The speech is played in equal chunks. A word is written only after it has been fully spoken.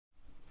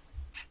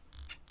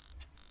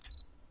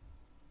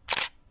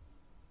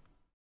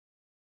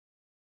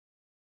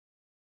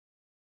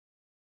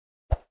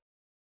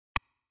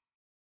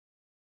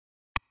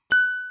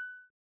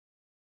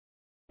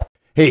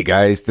Hey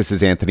guys, this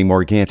is Anthony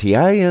Morganti.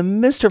 I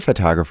am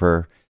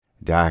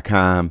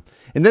MrPhotographer.com.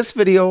 In this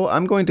video,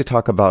 I'm going to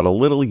talk about a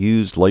little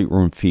used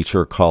Lightroom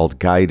feature called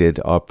Guided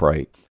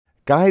Upright.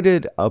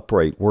 Guided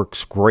Upright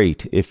works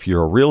great if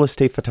you're a real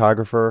estate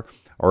photographer,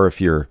 or if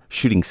you're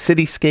shooting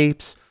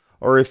cityscapes,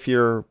 or if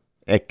you're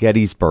at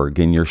Gettysburg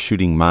and you're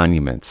shooting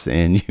monuments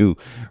and you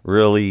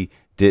really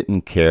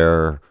didn't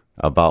care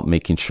about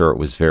making sure it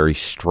was very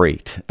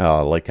straight,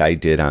 like I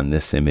did on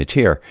this image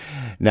here.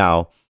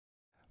 Now,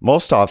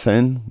 most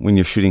often, when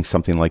you're shooting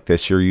something like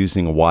this, you're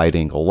using a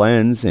wide-angle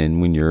lens, and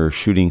when you're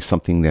shooting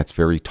something that's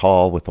very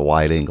tall with a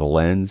wide-angle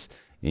lens,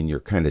 and you're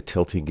kind of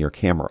tilting your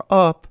camera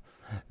up,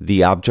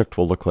 the object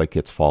will look like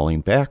it's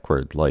falling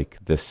backward, like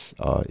this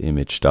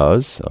image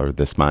does, or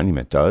this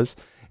monument does.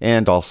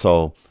 And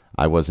also,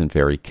 I wasn't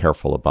very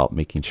careful about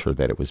making sure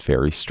that it was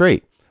very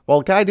straight.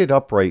 Well, Guided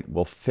Upright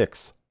will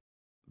fix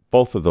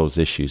both of those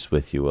issues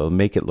with you. It'll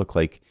make it look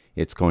like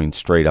it's going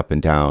straight up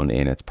and down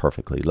and it's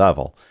perfectly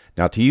level.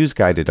 Now, to use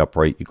Guided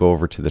Upright, you go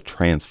over to the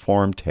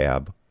Transform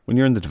tab when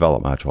you're in the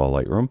Develop module of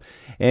Lightroom,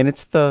 and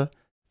it's the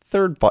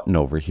third button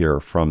over here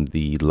from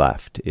the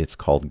left. It's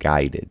called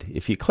Guided.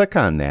 If you click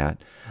on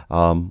that,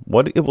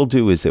 what it will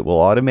do is it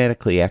will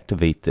automatically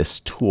activate this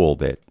tool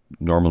that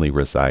normally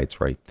resides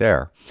right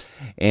there.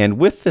 And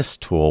with this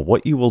tool,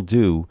 what you will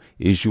do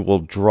is you will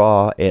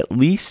draw at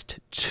least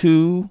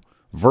 2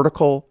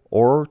 vertical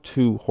or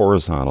 2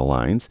 horizontal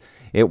lines.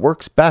 It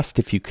works best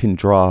if you can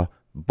draw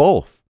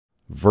both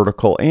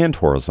vertical and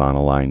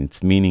horizontal line.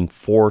 It's meaning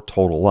 4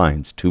 total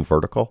lines, 2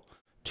 vertical,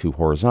 2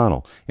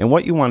 horizontal. And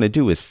what you want to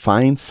do is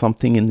find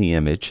something in the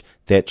image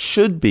that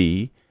should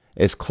be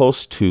as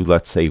close to,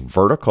 let's say,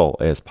 vertical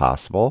as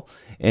possible,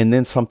 and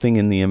then something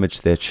in the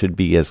image that should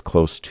be as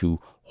close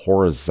to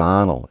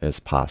horizontal as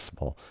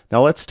possible.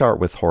 Now let's start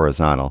with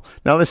horizontal.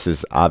 Now this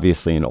is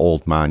obviously an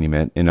old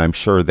monument, and I'm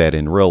sure that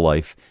in real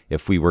life,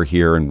 if we were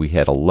here and we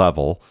had a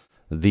level,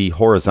 the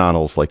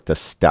horizontals, like the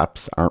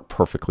steps, aren't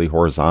perfectly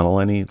horizontal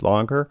any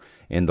longer,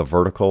 and the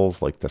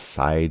verticals, like the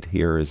side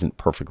here, isn't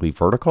perfectly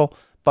vertical,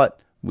 but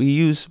we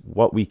use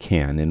what we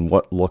can and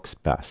what looks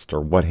best, or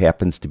what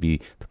happens to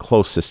be the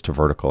closest to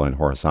vertical and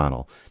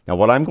horizontal. Now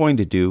what I'm going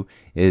to do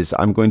is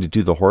I'm going to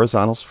do the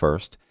horizontals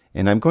first,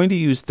 and I'm going to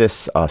use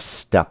this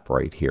step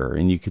right here,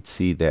 and you could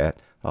see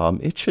that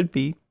it should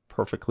be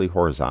perfectly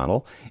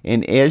horizontal,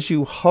 and as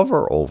you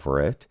hover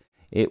over it,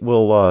 it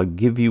will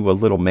give you a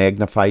little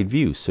magnified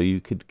view, so you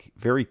could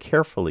very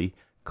carefully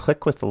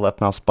click with the left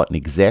mouse button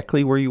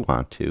exactly where you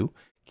want to,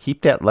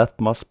 keep that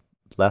left mouse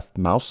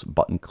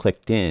button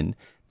clicked in,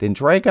 then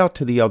drag out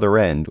to the other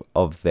end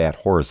of that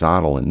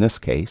horizontal in this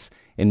case,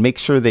 and make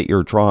sure that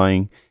you're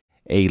drawing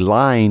a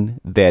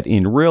line that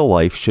in real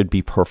life should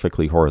be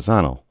perfectly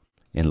horizontal,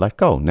 and let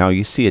go. Now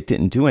you see it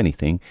didn't do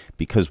anything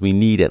because we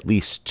need at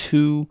least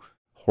 2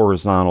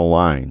 horizontal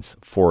lines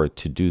for it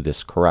to do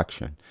this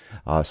correction.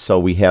 So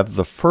we have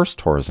the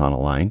first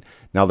horizontal line.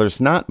 Now there's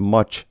not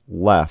much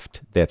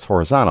left that's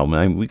horizontal.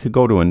 I mean, we could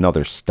go to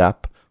another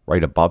step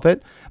right above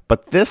it,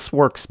 but this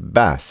works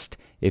best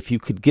if you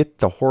could get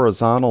the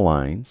horizontal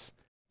lines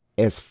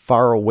as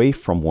far away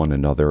from one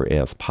another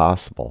as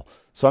possible.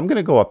 So I'm going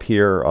to go up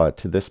here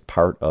to this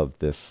part of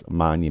this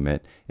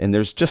monument, and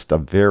there's just a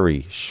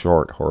very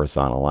short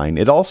horizontal line.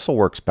 It also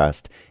works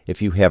best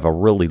if you have a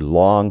really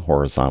long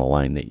horizontal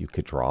line that you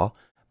could draw,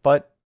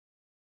 but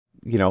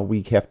you know,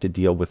 we have to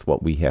deal with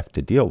what we have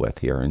to deal with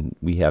here, and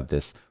we have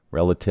this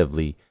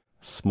relatively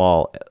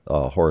small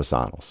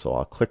horizontal. So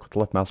I'll click with the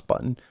left mouse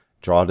button,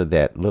 draw to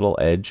that little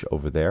edge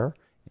over there,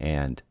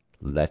 and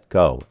let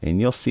go. And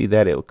you'll see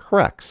that it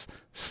corrects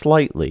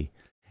slightly.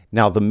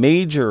 Now the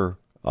major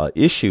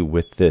issue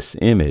with this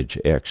image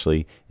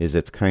actually is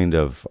it's kind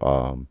of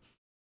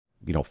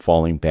you know,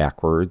 falling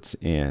backwards,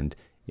 and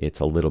it's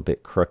a little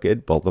bit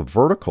crooked. But the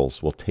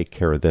verticals will take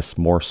care of this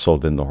more so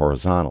than the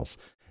horizontals.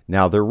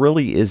 Now there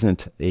really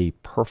isn't a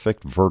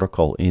perfect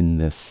vertical in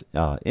this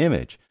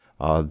image.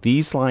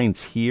 These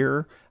lines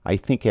here I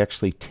think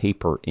actually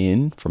taper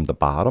in from the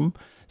bottom,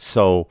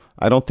 so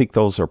I don't think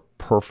those are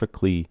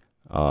perfectly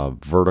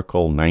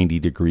vertical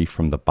 90-degree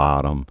from the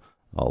bottom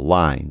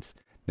lines.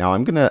 Now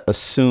I'm going to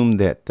assume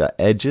that the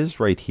edges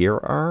right here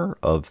are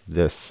of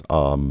this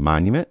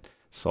monument,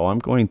 so I'm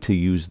going to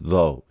use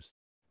those.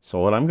 So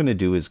what I'm going to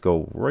do is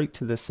go right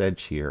to this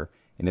edge here,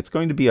 and it's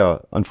going to be,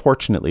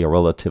 unfortunately, a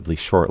relatively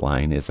short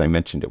line. As I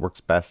mentioned, it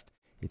works best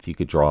if you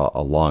could draw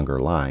a longer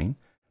line,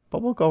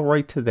 but we'll go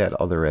right to that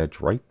other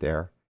edge right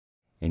there,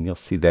 and you'll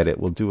see that it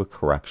will do a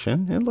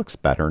correction. It looks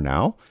better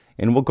now,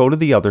 and we'll go to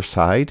the other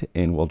side,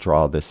 and we'll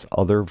draw this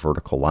other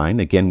vertical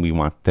line. Again, we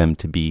want them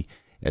to be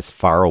as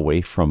far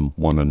away from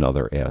one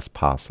another as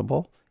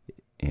possible.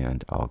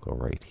 And I'll go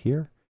right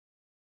here.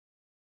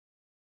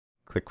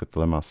 Click with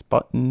the mouse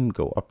button,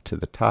 go up to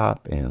the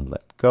top and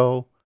let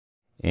go.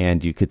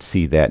 And you could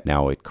see that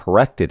now it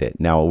corrected it.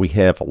 Now we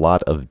have a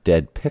lot of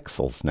dead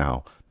pixels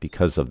now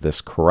because of this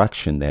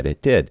correction that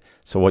it did.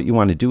 So what you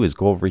want to do is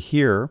go over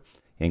here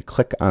and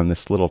click on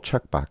this little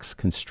checkbox,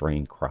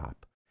 Constrain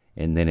Crop.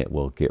 And then it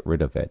will get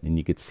rid of it. And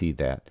you could see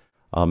that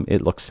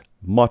it looks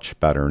much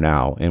better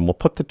now. And we'll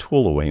put the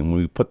tool away. And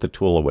when we put the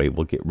tool away,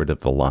 we'll get rid of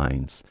the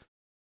lines.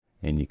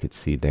 And you can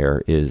see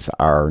there is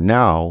our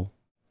now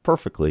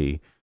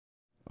perfectly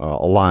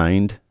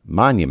aligned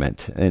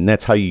monument. And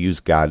that's how you use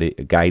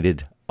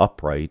guided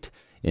upright.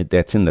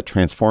 That's in the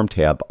Transform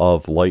tab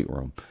of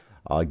Lightroom.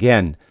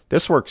 Again,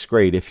 this works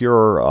great if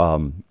you're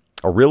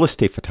a real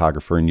estate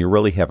photographer and you're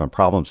really having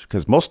problems,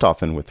 because most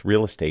often with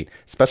real estate,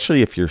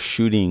 especially if you're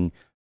shooting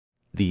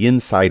the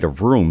inside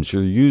of rooms,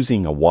 you're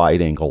using a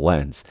wide angle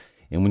lens.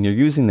 And when you're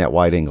using that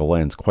wide angle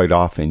lens, quite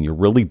often you're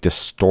really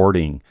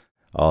distorting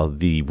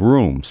the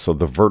room. So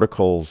the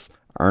verticals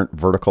aren't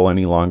vertical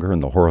any longer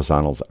and the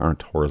horizontals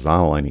aren't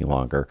horizontal any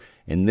longer.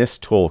 And this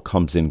tool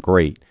comes in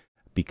great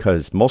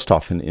because most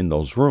often in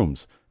those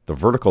rooms, the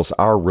verticals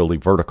are really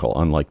vertical,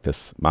 unlike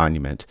this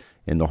monument,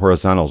 and the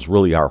horizontals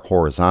really are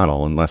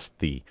horizontal. Unless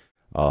the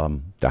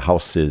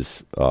house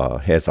has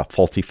a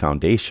faulty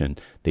foundation,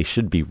 they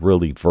should be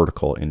really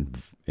vertical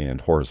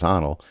and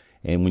horizontal.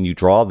 And when you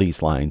draw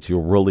these lines,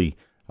 you'll really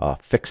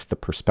fix the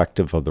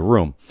perspective of the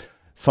room.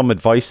 Some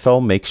advice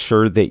though, make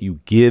sure that you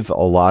give a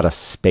lot of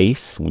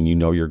space when you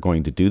know you're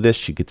going to do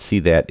this. You could see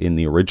that in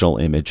the original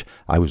image.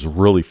 I was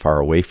really far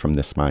away from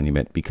this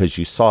monument because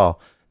you saw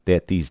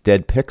that these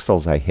dead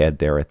pixels I had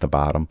there at the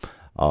bottom,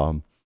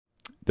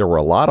 there were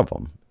a lot of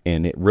them,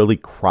 and it really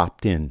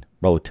cropped in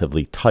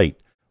relatively tight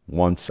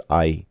once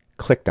I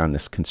clicked on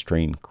this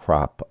constrain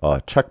crop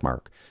check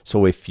mark.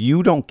 So if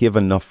you don't give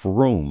enough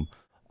room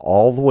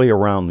all the way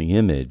around the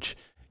image,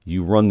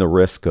 you run the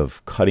risk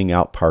of cutting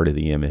out part of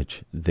the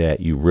image that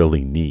you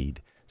really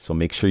need. So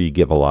make sure you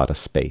give a lot of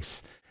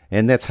space.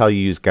 And that's how you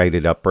use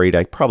guided upright.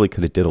 I probably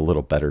could have did a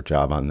little better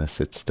job on this.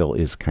 It still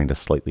is kind of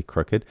slightly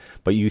crooked,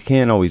 but you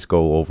can always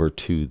go over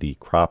to the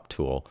crop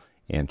tool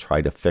and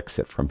try to fix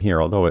it from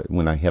here. Although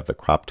when I have the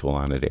crop tool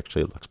on, it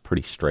actually looks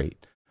pretty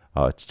straight.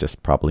 It's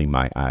just probably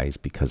my eyes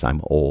because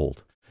I'm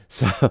old.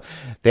 So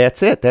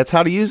that's it. That's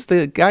how to use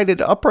the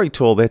guided upright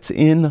tool that's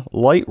in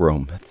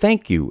Lightroom.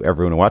 Thank you,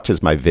 everyone who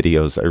watches my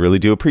videos. I really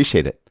do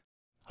appreciate it.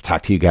 I'll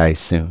talk to you guys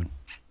soon.